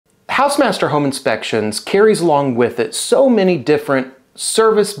HouseMaster Home Inspections carries along with it so many different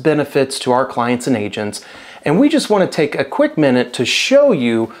service benefits to our clients and agents, and we just want to take a quick minute to show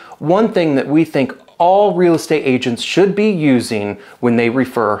you one thing that we think all real estate agents should be using when they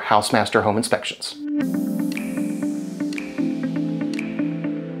refer HouseMaster Home Inspections.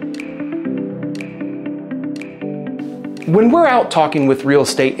 When we're out talking with real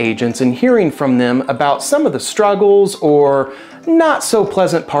estate agents and hearing from them about some of the struggles or not so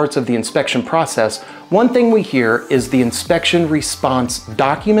pleasant parts of the inspection process, one thing we hear is the inspection response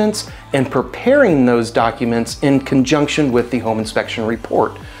documents and preparing those documents in conjunction with the home inspection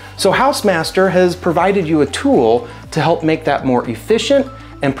report. So HouseMaster has provided you a tool to help make that more efficient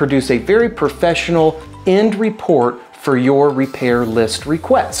and produce a very professional end report for your repair list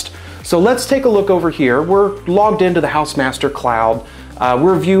request. So let's take a look over here. We're logged into the HouseMaster cloud.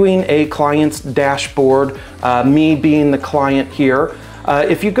 We're viewing a client's dashboard, me being the client here.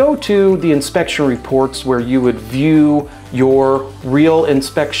 If you go to the inspection reports where you would view your real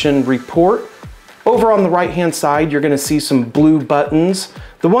inspection report, over on the right-hand side, you're gonna see some blue buttons.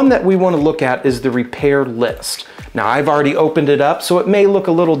 The one that we wanna look at is the repair list. Now, I've already opened it up, so it may look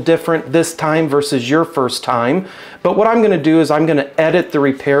a little different this time versus your first time, but what I'm gonna do is I'm gonna edit the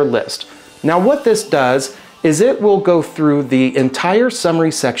repair list. Now, what this does is it will go through the entire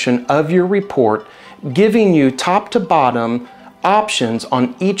summary section of your report, giving you top to bottom options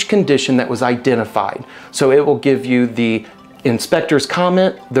on each condition that was identified. So it will give you the inspector's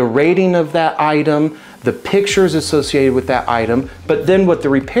comment, the rating of that item, the pictures associated with that item, but then what the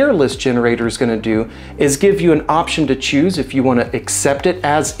repair list generator is going to do is give you an option to choose if you want to accept it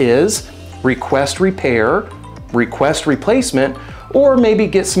as is, request repair, request replacement, or maybe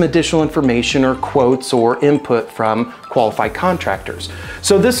get some additional information or quotes or input from qualified contractors.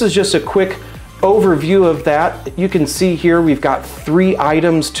 So this is just a quick overview of that. You can see here we've got 3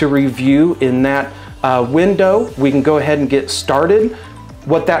 items to review in that window. We can go ahead and get started.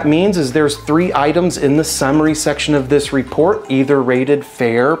 What that means is there's 3 items in the summary section of this report, either rated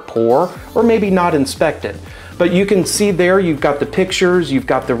fair, poor, or maybe not inspected. But you can see there you've got the pictures, you've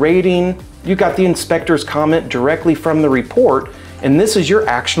got the rating, you've got the inspector's comment directly from the report, and this is your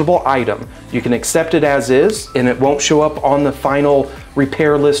actionable item. You can accept it as is, and it won't show up on the final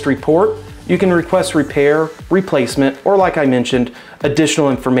repair list report. You can request repair, replacement, or like I mentioned,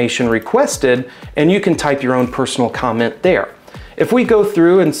 additional information requested, and you can type your own personal comment there. If we go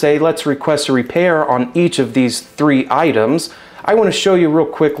through and say, let's request a repair on each of these 3 items, I want to show you real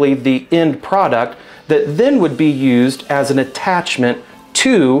quickly the end product that then would be used as an attachment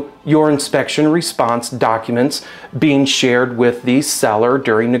to your inspection response documents being shared with the seller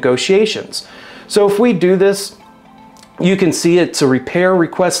during negotiations. So if we do this, you can see it's a repair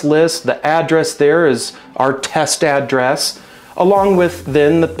request list. The address there is our test address, along with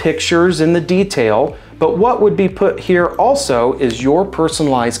then the pictures and the detail. But what would be put here also is your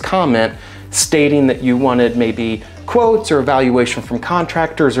personalized comment stating that you wanted maybe quotes or evaluation from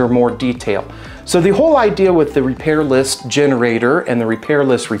contractors or more detail. So the whole idea with the repair list generator and the repair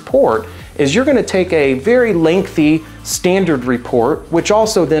list report is you're going to take a very lengthy standard report, which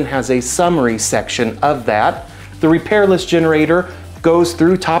also then has a summary section of that. The repair list generator goes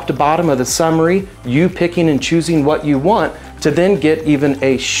through top to bottom of the summary, you picking and choosing what you want to then get even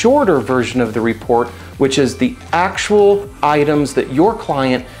a shorter version of the report, which is the actual items that your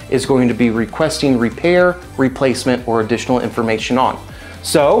client is going to be requesting repair, replacement, or additional information on.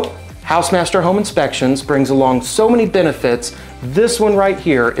 So HouseMaster Home Inspections brings along so many benefits. This one right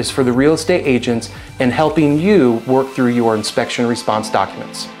here is for the real estate agents and helping you work through your inspection response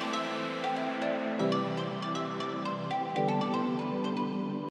documents.